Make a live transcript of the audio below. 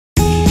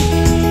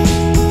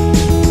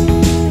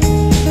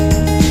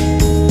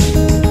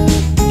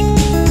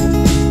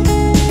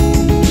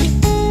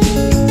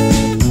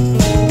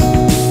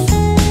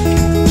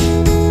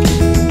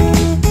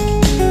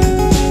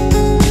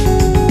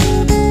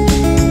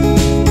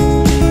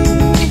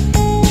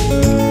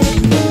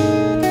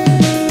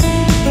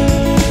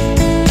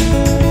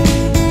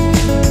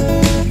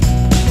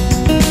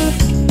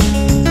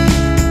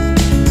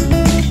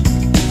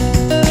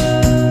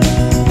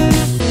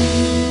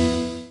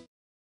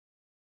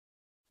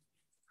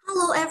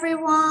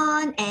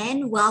everyone,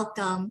 and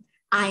welcome.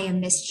 I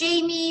am Miss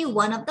Jamie,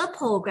 one of the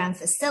program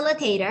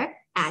facilitator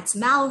at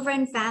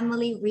Malvern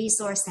Family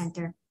Resource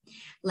Center.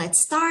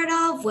 Let's start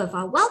off with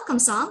our welcome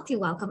song to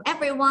welcome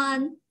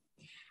everyone.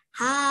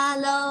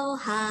 Hello,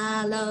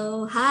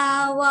 hello,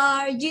 how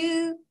are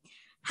you?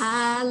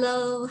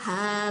 Hello,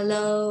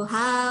 hello,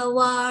 how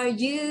are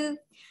you?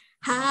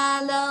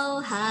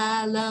 Hello,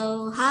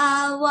 hello,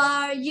 how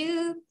are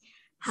you?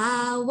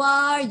 How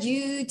are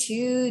you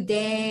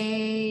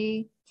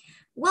today?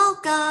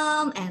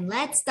 Welcome, and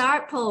let's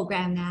start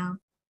program now.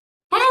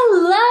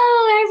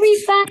 Hello,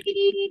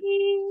 everybody.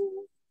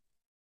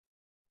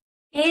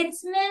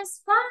 It's Miss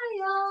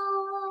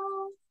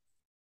File.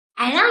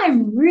 And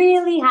I'm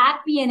really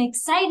happy and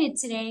excited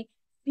today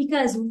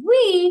because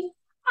we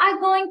are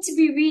going to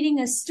be reading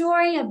a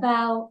story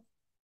about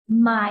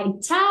my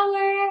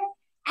tower,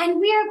 and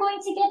we are going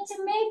to get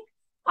to make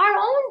our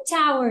own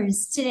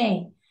towers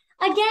today.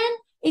 Again,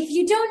 if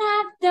you don't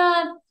have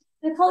the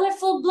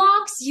colorful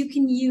blocks, you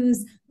can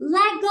use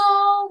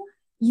Lego,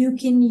 you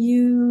can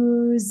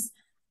use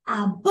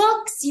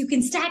books, you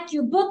can stack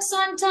your books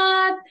on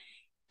top,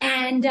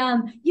 and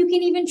you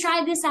can even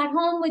try this at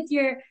home with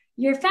your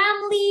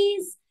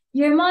families,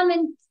 your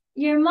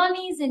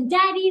mommies and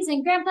daddies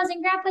and grandpas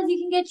and grandpas. You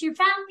can get your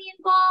family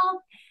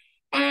involved.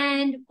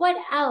 And what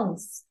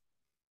else?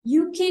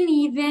 You can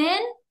even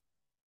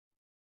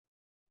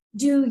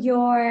do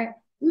your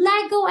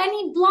Lego,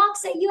 any blocks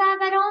that you have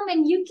at home,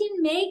 and you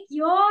can make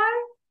your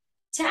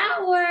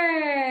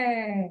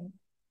tower.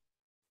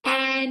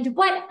 And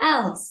what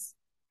else?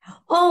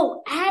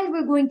 Oh, and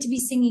we're going to be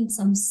singing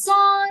some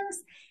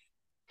songs,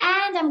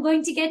 and I'm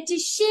going to get to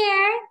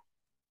share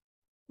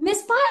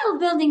Miss Pyle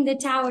building the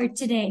tower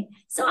today.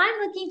 So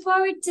I'm looking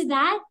forward to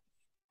that,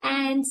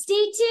 and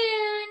stay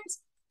tuned.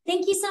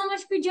 Thank you so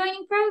much for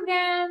joining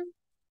program.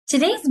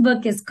 Today's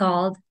book is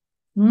called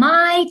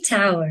My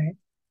Tower.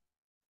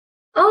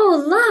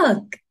 Oh,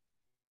 look!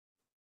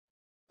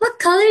 What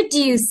color do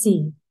you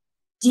see?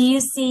 Do you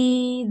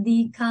see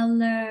the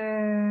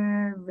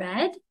color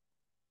red?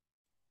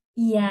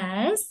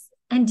 Yes.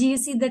 And do you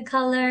see the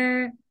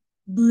color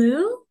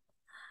blue?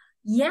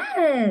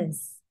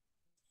 Yes.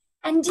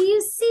 And do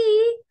you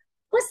see,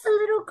 what's the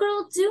little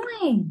girl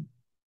doing?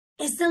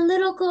 Is the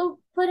little girl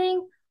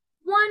putting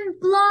one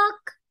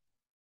block,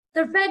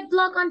 the red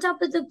block on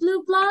top of the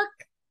blue block?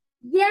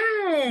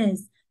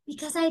 Yes,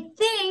 because I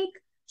think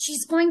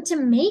she's going to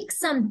make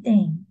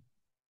something.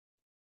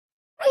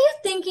 Are you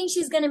thinking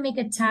she's going to make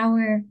a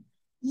tower?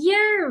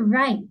 You're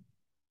right.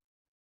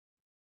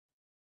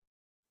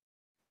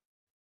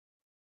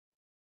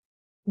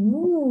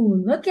 Ooh,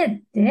 look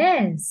at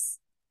this.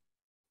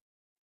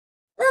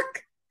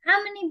 Look,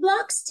 how many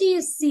blocks do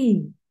you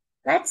see?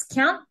 Let's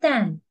count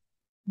them.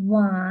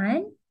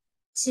 1,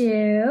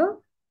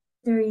 2,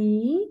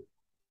 3,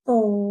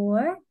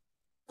 4,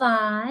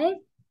 5,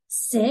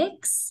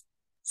 6,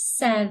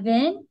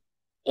 7,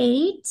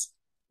 8,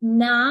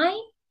 9,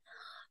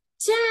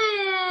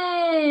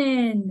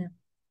 10.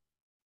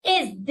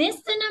 Is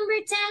this the number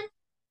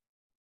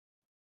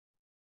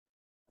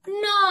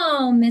 10?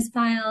 No, Miss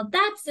Pyle,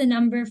 that's the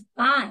number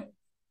 5.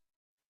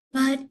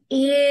 But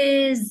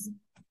is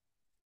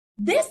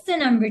this the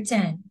number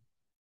 10?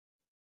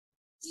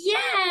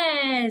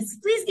 Yes,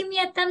 please give me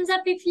a thumbs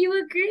up if you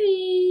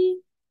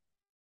agree.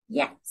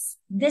 Yes,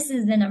 this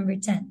is the number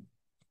 10.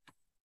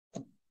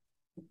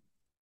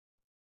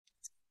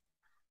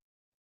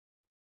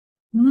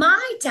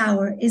 My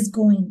tower is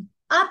going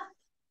up,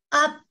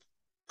 up,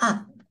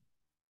 up.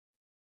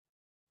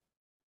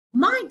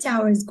 My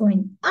tower is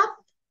going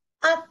up,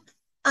 up,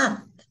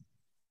 up.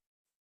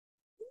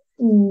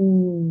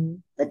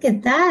 Ooh, look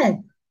at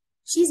that.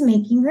 She's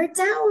making her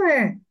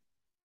tower.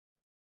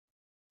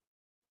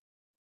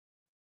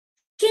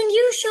 Can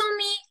you show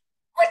me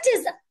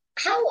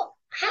how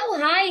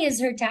high is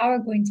her tower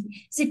going to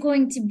be? Is it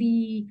going to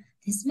be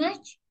this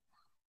much?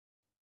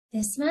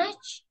 This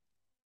much?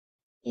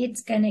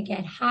 It's going to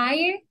get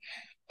higher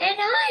and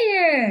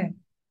higher.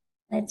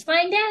 Let's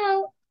find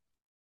out.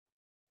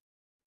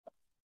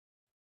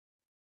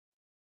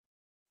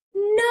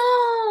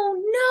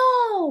 No.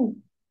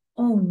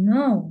 Oh,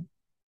 no.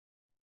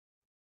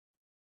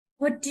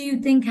 What do you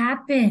think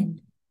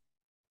happened?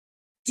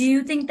 Do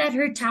you think that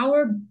her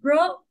tower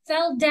fell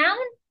down?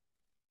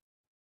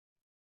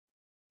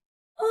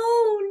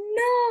 Oh,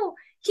 no.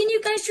 Can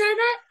you guys try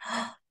that?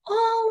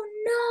 Oh,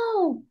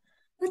 no.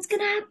 What's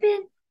going to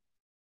happen?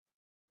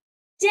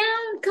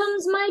 Down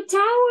comes my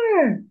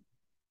tower.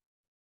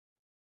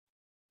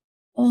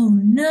 Oh,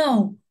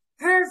 no.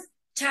 Her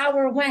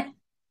tower went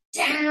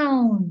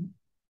down.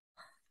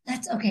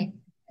 That's okay.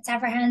 Let's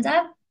have our hands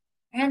up.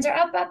 Our hands are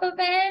up, up,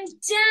 and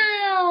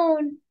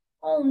down.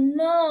 Oh,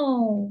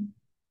 no.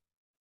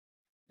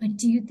 But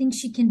do you think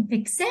she can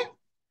fix it?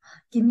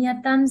 Give me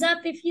a thumbs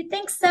up if you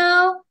think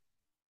so.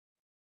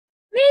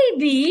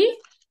 Maybe.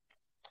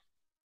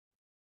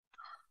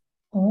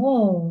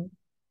 Oh.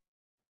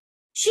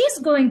 She's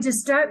going to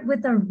start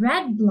with a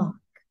red block.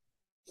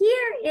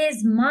 Here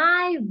is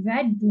my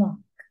red block.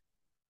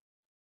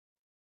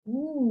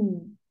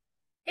 Ooh.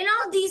 in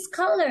all these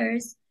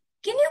colors,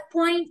 can you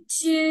point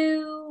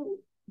to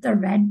the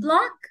red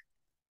block?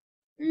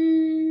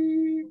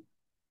 Hmm.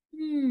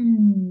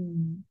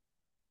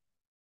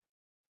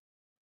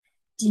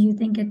 Do you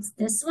think it's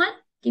this one?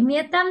 Give me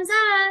a thumbs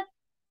up.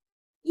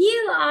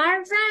 You are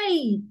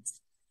right.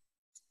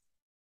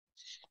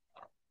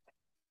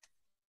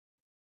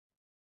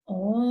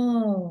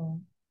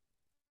 Oh,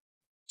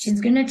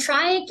 she's gonna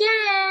try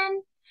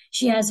again.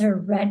 She has her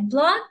red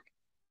block,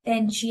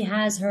 then she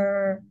has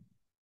her,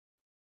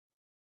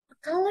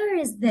 what color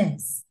is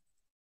this?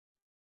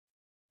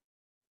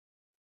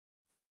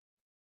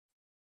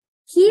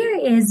 Here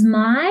is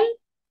my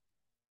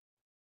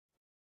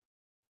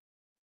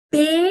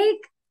big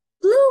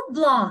blue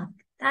block.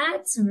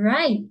 That's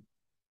right.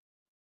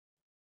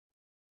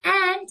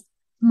 And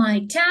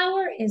my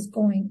tower is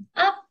going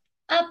up,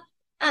 up,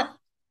 up.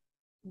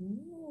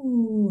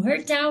 Ooh, her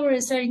tower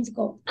is starting to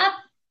go up,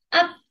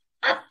 up,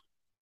 up.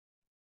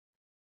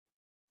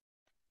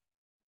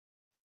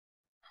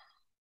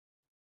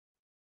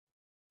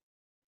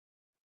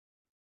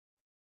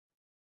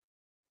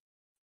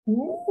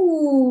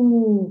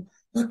 Ooh,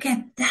 look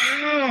at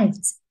that.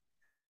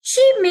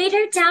 She made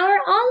her tower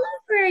all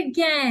over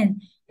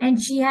again.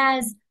 And she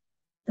has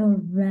the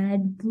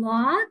red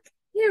block.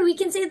 Here, we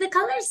can say the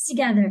colors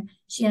together.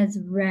 She has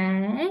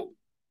red,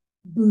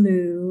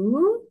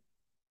 blue,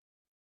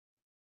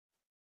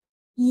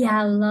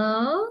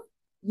 yellow.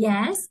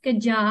 Yes,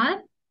 good job.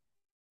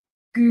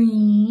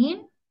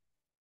 Green,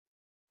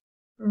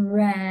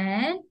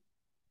 red,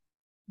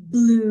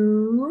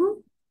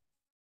 blue,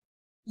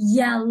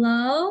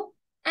 yellow,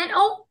 and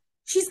oh,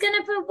 she's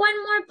gonna put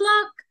one more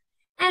block.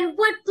 And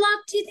what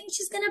block do you think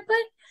she's gonna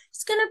put?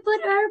 She's gonna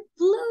put her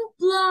blue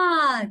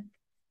block.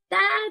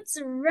 That's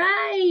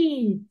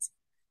right.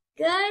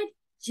 Good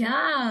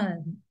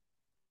job.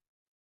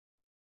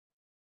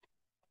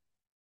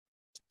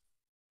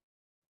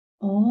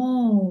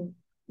 Oh,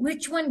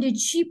 which one did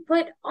she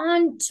put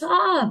on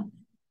top?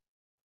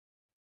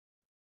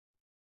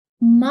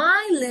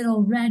 My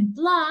little red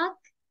block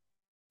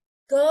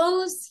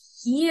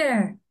goes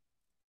here.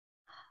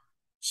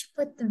 She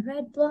put the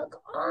red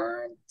block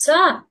on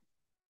top.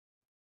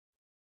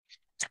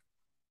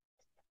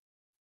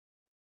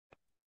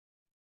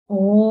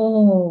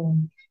 Oh,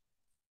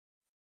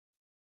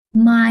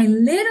 my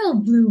little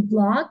blue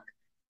block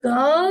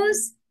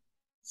goes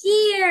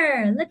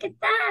here. Look at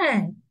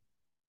that.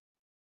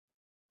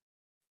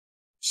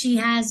 She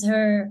has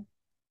her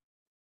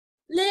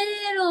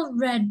little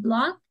red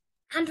block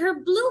and her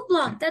blue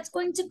block that's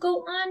going to go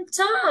on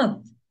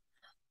top.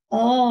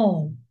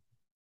 Oh,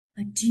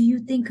 but do you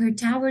think her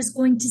tower is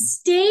going to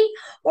stay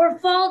or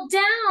fall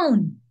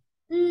down?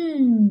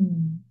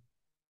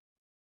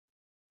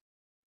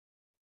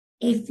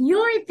 If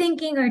you're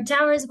thinking her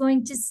tower is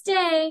going to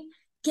stay,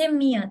 give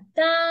me a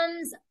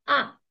thumbs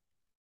up.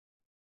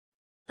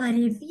 But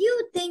if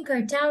you think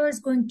her tower is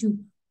going to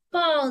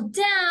fall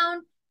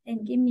down,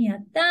 then give me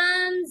a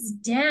thumbs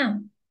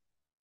down.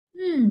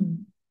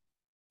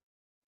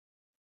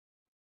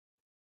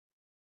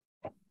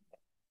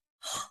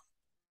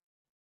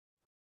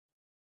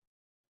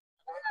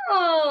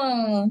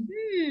 Oh,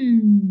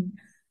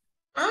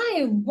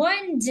 I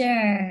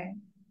wonder.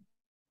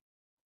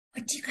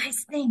 What do you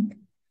guys think?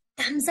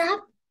 Thumbs up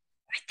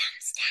or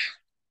thumbs down?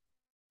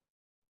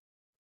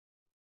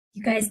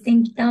 You guys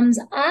think thumbs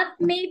up,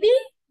 maybe?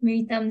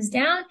 Maybe thumbs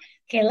down?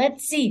 Okay,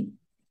 let's see.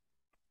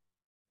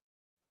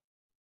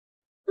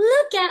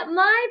 Look at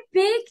my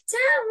big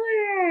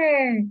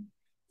tower.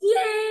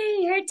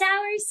 Yay, her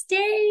tower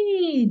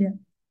stayed. And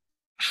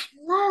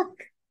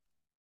look,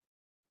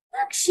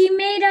 she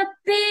made a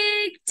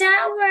big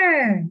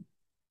tower.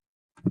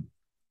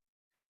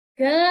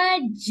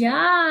 Good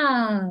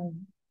job.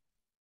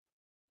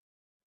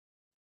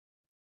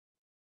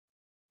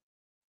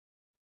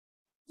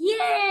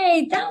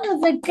 Yay, that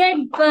was a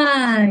good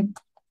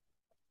book.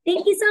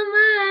 Thank you so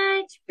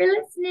much for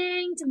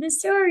listening to the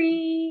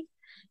story.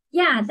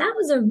 Yeah, that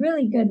was a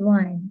really good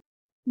one.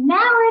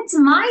 Now it's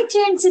my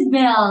turn to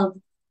build.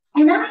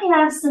 And I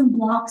have some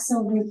blocks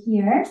over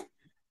here.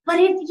 But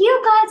if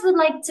you guys would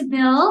like to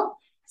build,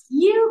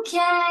 you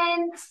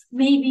can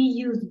maybe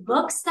use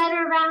books that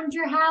are around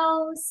your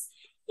house.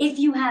 If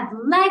you have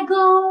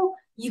Lego,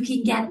 you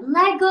can get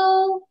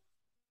Lego.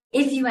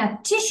 If you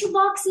have tissue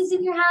boxes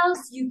in your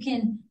house, you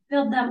can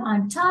build them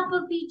on top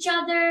of each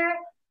other.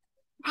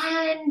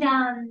 And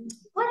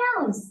what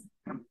else?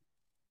 Even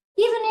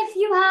if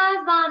you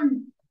have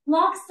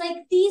blocks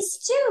like these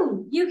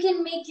too, you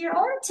can make your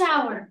own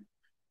tower.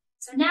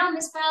 So now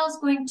Miss Belle is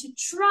going to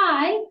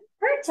try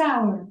her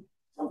tower.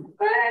 So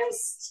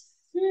first,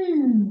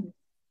 can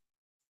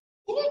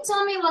you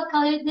tell me what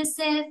color this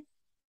is?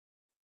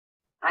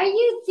 Are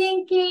you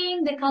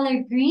thinking the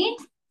color green?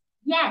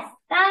 Yes,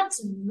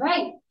 that's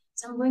right.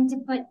 So I'm going to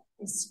put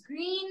this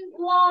green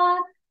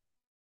block.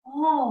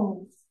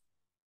 Oh,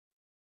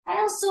 I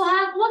also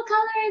have, what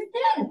color is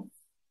this?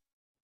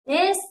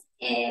 This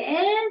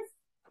is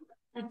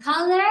the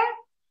color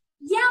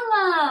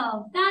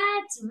yellow.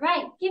 That's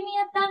right. Give me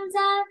a thumbs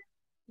up.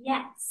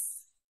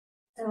 Yes.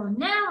 So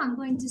now I'm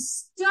going to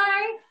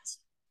start.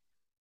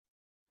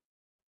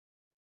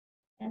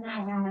 And I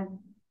have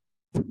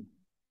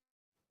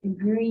the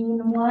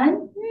green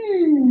one.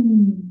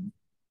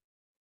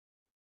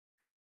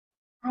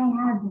 I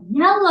have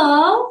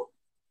yellow.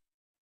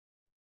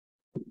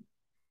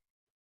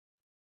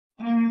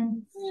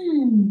 And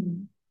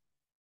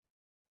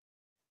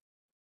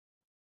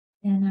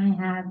then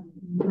I have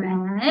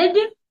red.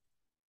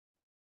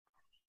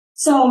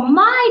 So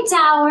my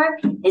tower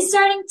is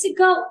starting to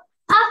go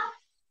up,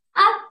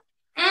 up,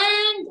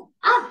 and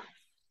up.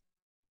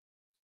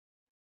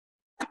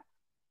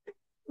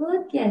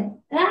 Look at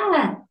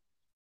that.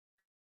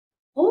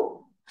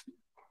 Oh.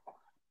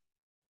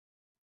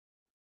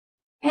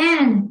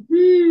 And,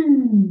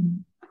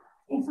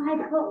 if I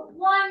put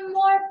one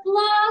more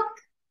block.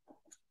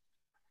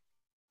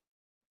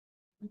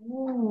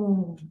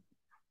 Oh.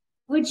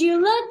 Would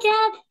you look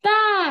at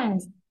that?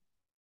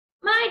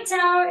 My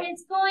tower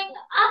is going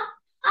up,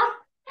 up,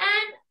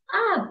 and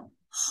up.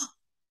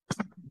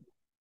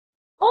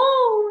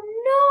 Oh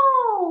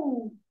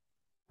no!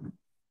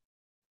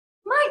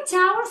 My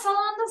tower fell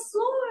on the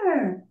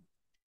floor.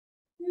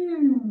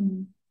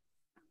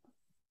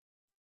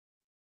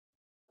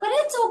 But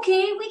it's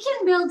okay. We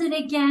can build it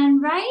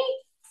again,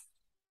 right?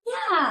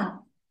 Yeah,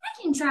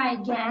 I can try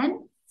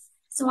again.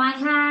 So I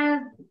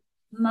have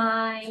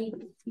my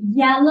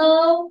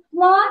yellow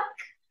block.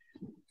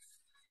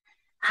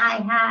 I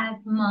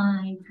have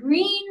my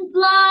green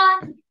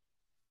block.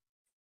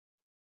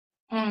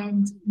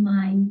 And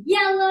my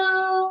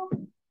yellow.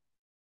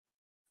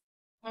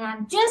 And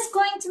I'm just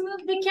going to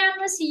move the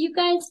camera so you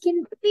guys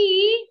can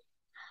see.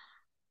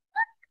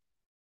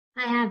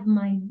 I have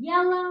my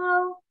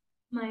yellow,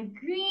 my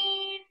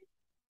green,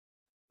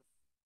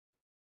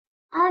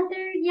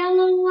 other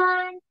yellow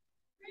one.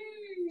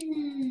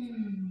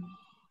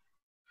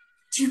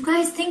 Do you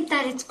guys think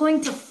that it's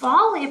going to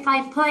fall if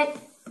I put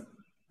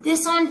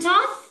this on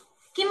top?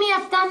 Give me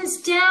a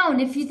thumbs down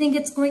if you think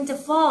it's going to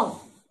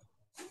fall.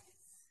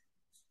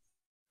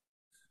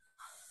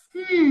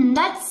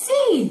 Let's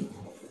see.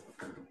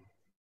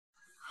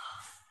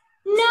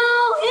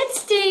 No, it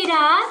stayed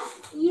up.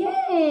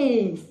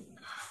 Yay.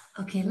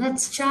 Okay,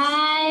 let's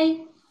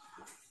try.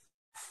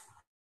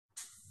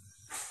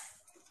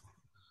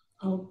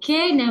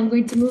 Okay, now I'm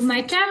going to move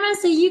my camera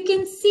so you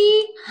can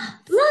see.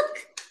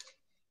 Look,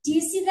 do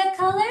you see the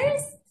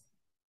colors?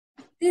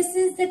 This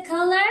is the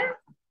color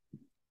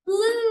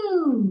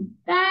blue.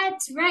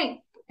 That's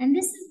right. And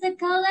this is the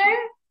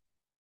color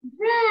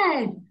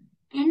red.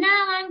 And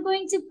now I'm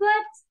going to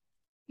put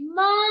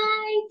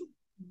my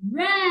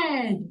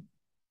red.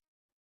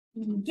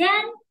 And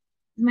again,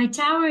 my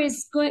tower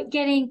is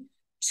getting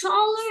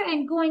taller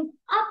and going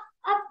up,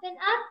 up, and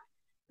up.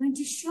 I'm going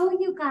to show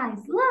you guys.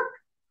 Look.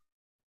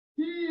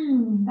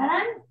 But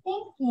I'm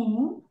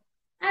thinking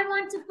I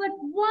want to put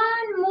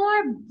one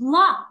more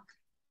block.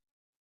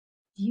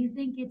 Do you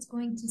think it's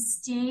going to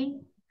stay?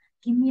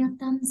 Give me a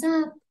thumbs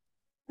up.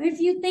 Or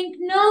if you think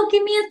no,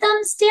 give me a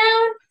thumbs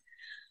down.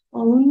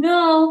 Oh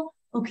no.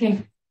 Okay,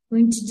 I'm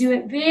going to do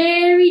it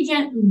very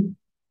gently.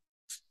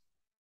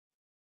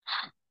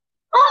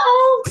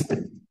 Uh-oh.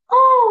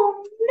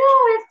 Oh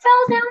no, it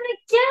fell down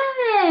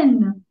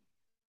again.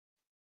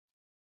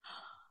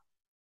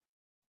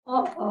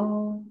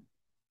 Uh-oh.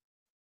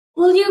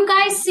 Will you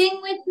guys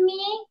sing with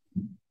me?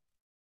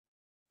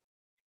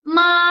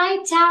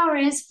 My tower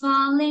is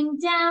falling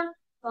down,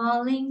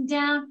 falling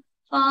down,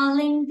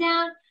 falling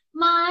down.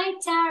 My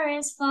tower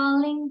is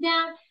falling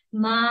down,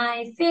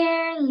 my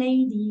fair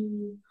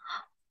lady.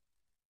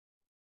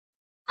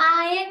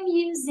 I am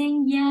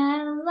using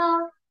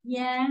yellow,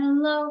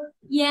 yellow,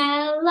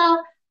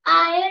 yellow.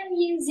 I am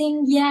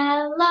using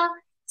yellow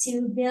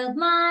to build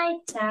my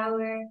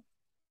tower.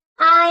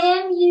 I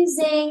am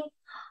using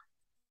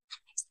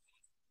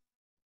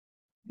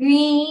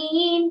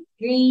green,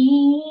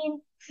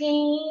 green,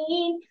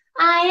 green.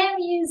 I am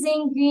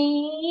using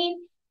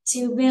green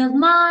to build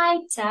my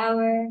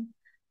tower.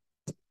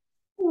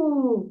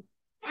 Ooh.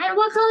 And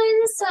what color is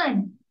this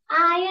one?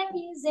 I am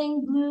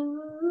using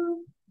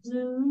blue,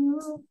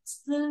 blue,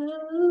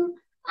 blue.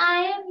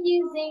 I am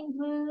using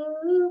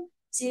blue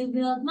to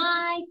build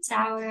my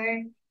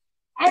tower.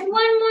 And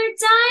one more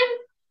time,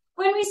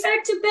 when we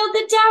start to build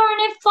the tower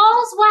and it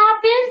falls,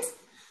 what happens?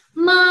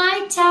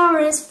 My tower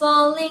is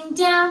falling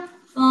down,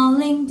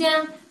 falling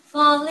down,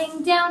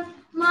 falling down.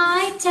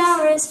 My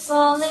tower is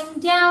falling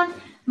down,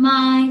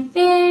 my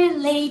fair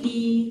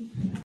lady.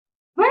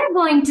 We're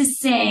going to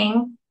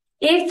sing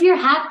If You're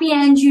Happy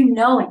and You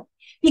Know It,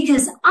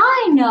 because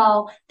I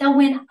know that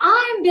when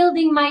I'm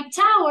building my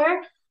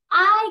tower,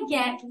 I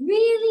get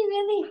really,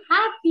 really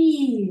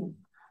happy.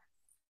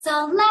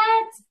 So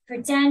let's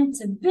pretend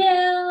to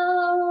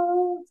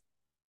build.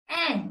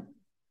 And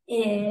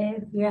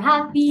if you're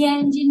happy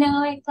and you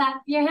know it,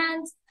 clap your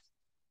hands.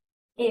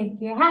 If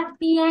you're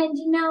happy and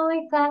you know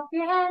it, clap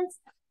your hands.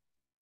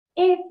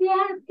 If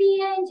you're happy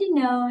and you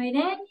know it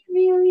and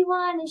you really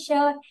want to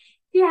show it,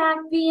 if you're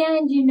happy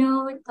and you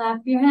know it,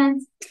 clap your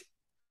hands.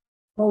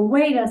 But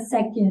wait a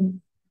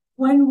second.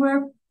 When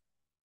we're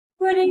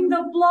putting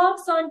the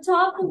blocks on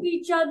top of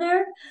each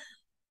other,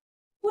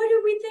 what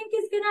do we think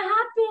is going to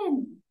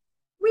happen?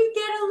 We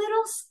get a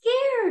little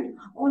scared.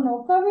 Oh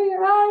no, cover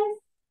your eyes.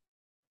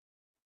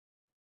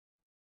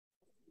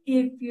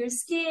 If you're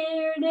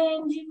scared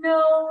and you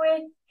know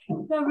it,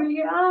 cover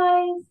your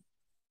eyes.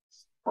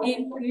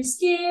 If you're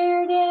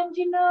scared and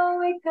you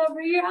know it,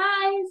 cover your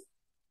eyes.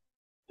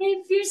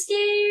 If you're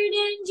scared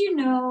and you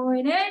know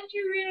it and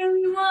you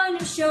really want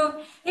to show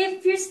it,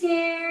 if you're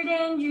scared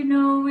and you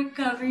know it,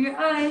 cover your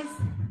eyes.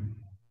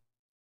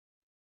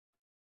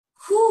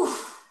 Whew.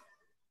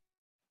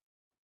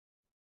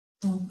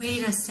 Oh,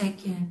 wait a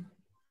second.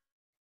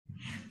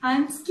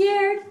 I'm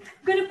scared.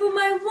 I'm gonna put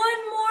my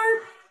one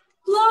more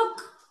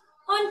block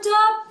on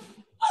top.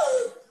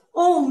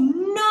 Oh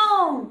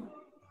no!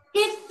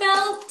 It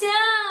fell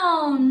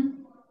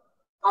down.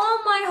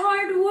 All my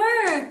hard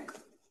work.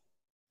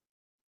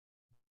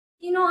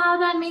 You know how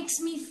that makes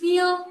me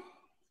feel?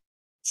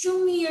 Show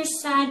me your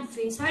sad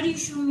face. How do you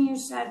show me your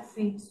sad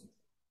face?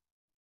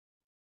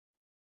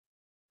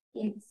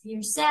 If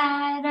you're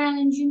sad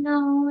and you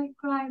know it,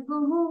 cry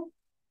boo-hoo.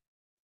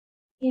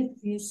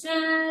 If you're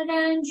sad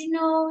and you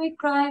know it,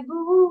 cry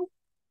boo-hoo.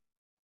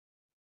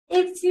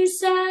 If you're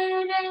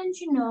sad and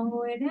you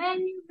know it and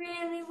you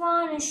really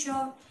want to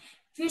show it,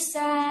 if you're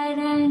sad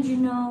and you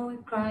know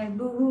it, cry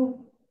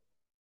boo-hoo.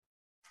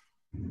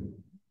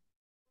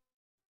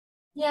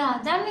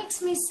 Yeah, that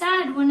makes me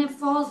sad when it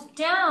falls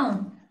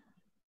down.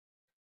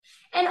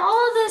 And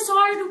all this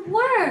hard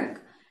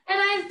work,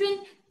 and I've been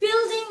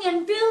building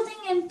and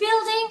building and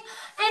building,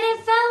 and it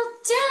fell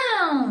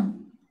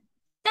down.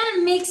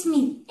 That makes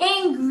me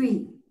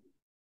angry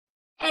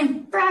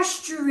and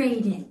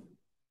frustrated.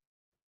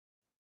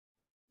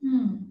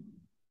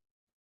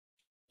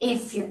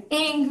 If you're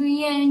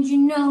angry and you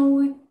know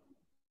it,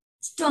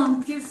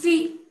 stomp your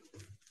feet.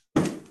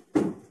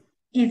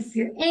 If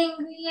you're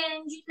angry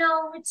and you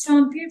know it,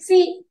 stomp your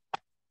feet.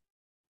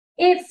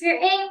 If you're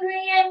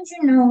angry and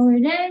you know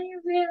it and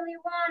you really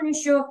want to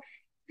show,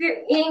 if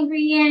you're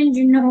angry and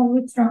you know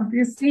it, stomp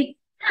your feet.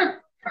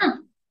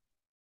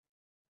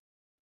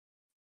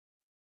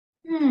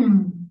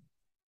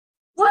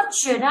 What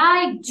should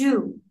I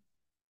do?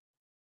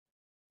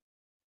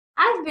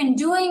 I've been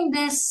doing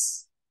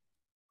this.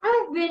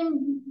 I've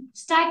been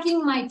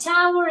stacking my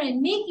tower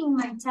and making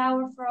my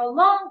tower for a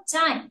long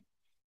time.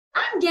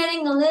 I'm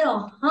getting a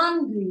little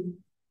hungry.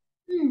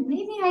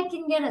 Maybe I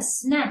can get a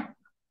snack.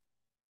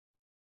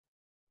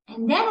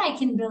 And then I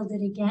can build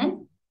it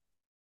again.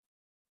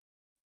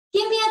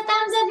 Give me a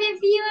thumbs up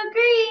if you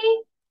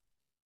agree.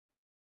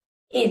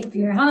 If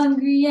you're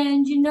hungry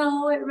and you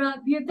know it,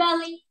 rub your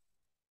belly.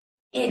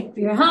 If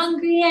you're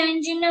hungry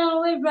and you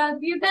know it,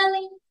 rub your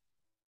belly.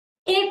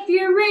 If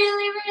you're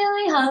really,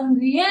 really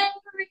hungry and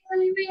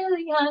really,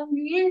 really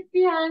hungry, if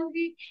you're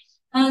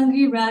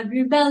hungry, rub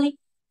your belly.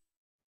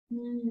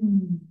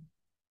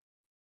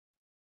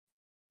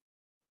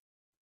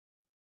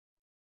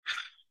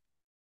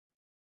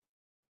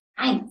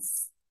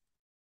 Nice.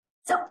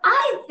 So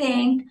I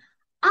think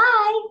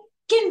I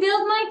can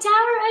build my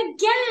tower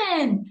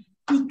again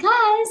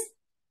because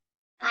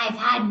I've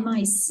had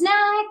my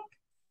snack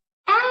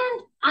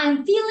and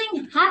I'm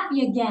feeling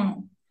happy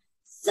again.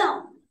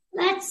 So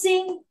let's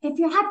sing If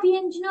You're Happy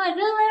and You Know It a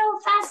little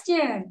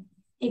faster.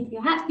 If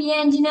you're happy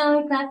and you know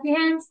it, clap your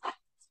hands.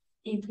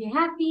 If you're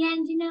happy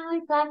and you know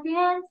it, clap your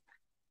hands.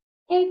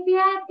 If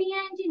you're happy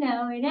and you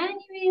know it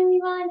and you really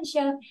want to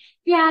show,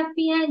 if you're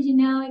happy and you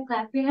know it,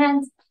 clap your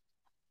hands.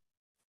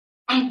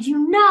 And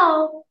you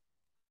know,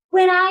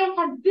 when I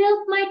have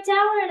built my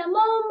tower and I'm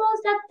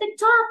almost at the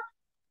top,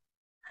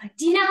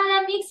 do you know how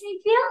that makes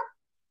me feel?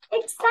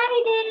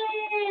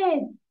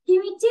 Excited!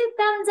 Give me 2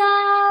 thumbs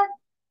up.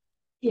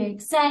 If you're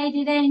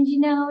excited and you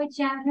know it,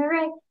 shout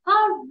hooray,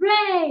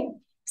 hooray!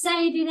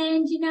 Excited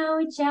and you know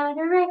it, shout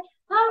hooray,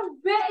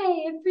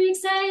 hooray! If you're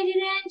excited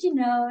and you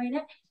know it,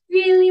 I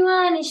really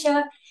want to show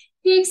it.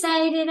 If you're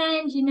excited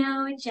and you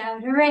know it,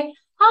 shout hooray,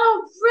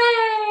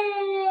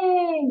 hooray!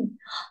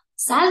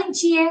 Silent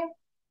cheer.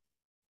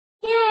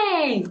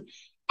 Yay!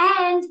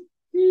 And,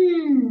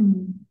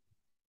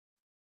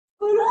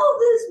 but all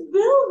this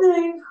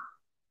building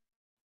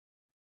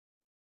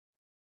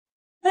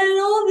and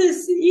all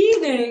this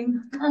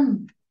eating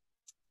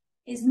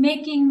is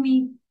making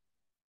me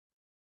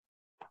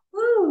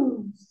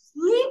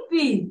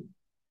sleepy.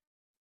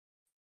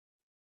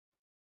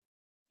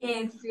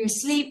 If you're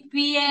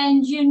sleepy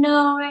and you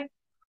know it,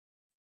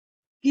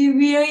 give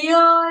me a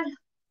yawn.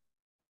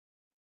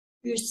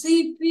 If you're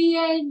sleepy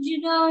and you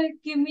know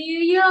it, give me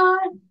a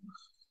yawn.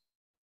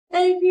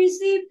 If you're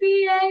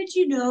sleepy and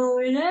you know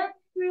it, I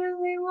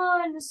really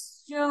want to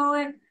show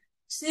it.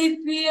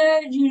 Sleepy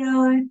and you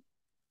know it,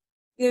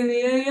 give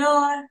me a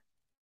yawn.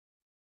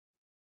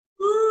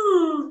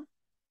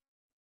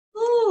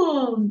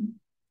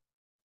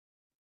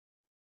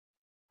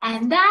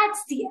 And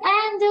that's the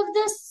end of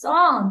the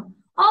song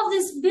of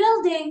this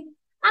building.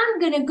 I'm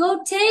gonna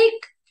go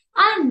take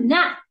a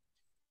nap.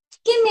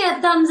 Give me a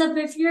thumbs up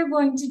if you're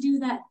going to do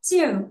that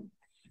too.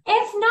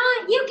 If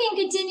not, you can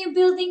continue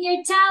building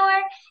your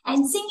tower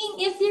and singing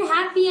if you're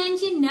happy and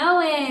you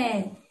know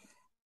it.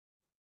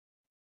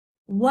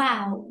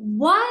 Wow,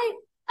 what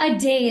a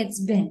day it's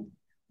been.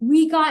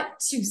 We got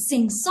to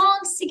sing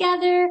songs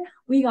together.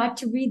 We got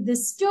to read the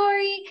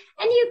story,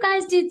 and you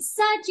guys did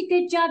such a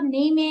good job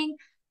naming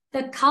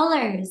the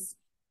colors.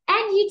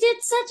 And you did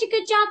such a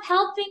good job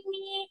helping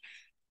me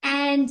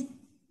and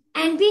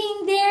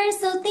being there.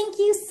 So thank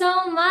you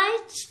so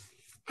much.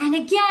 And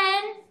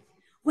again,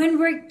 when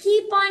we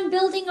keep on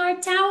building our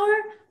tower,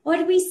 what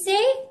do we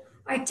say?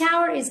 Our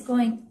tower is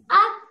going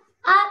up,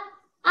 up,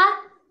 up,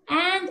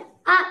 and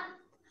up.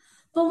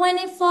 But when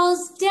it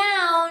falls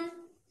down,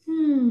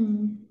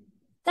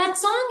 that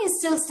song is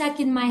still stuck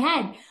in my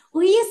head.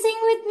 Will you sing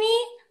with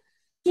me?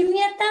 Give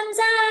me a thumbs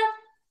up.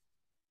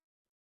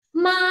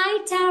 My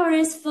tower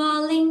is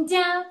falling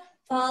down,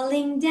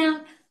 falling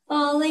down,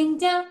 falling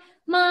down.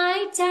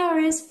 My tower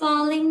is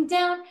falling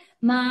down,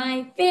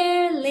 my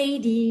fair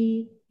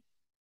lady.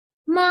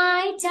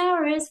 My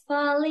tower is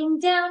falling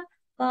down,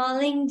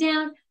 falling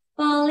down,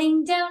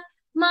 falling down.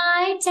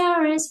 My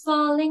tower is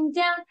falling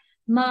down,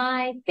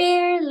 my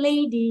fair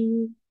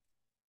lady.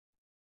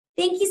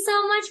 Thank you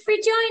so much for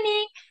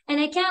joining, and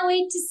I can't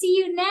wait to see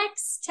you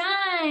next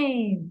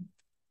time.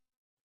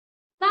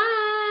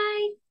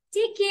 Bye.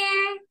 Take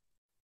care.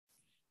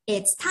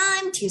 It's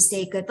time to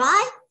say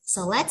goodbye,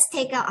 so let's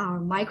take out our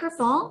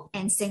microphone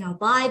and sing a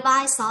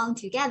bye-bye song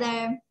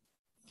together.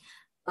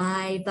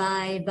 Bye,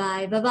 bye,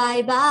 bye, bye,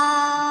 bye,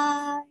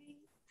 bye.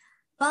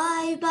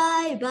 Bye,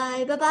 bye,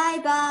 bye, bye,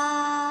 bye,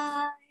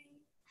 bye.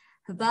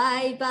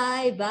 Bye,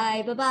 bye,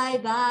 bye, bye, bye,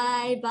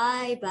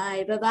 bye, bye,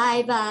 bye,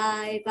 bye, bye,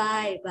 bye,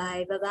 bye,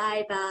 bye, bye,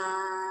 bye,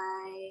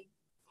 bye.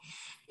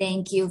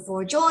 Thank you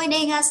for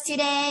joining us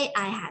today.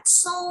 I had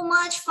so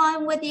much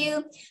fun with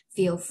you.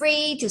 Feel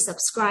free to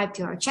subscribe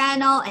to our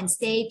channel and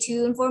stay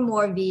tuned for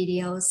more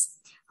videos.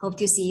 Hope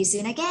to see you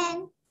soon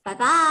again.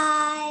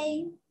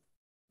 Bye-bye.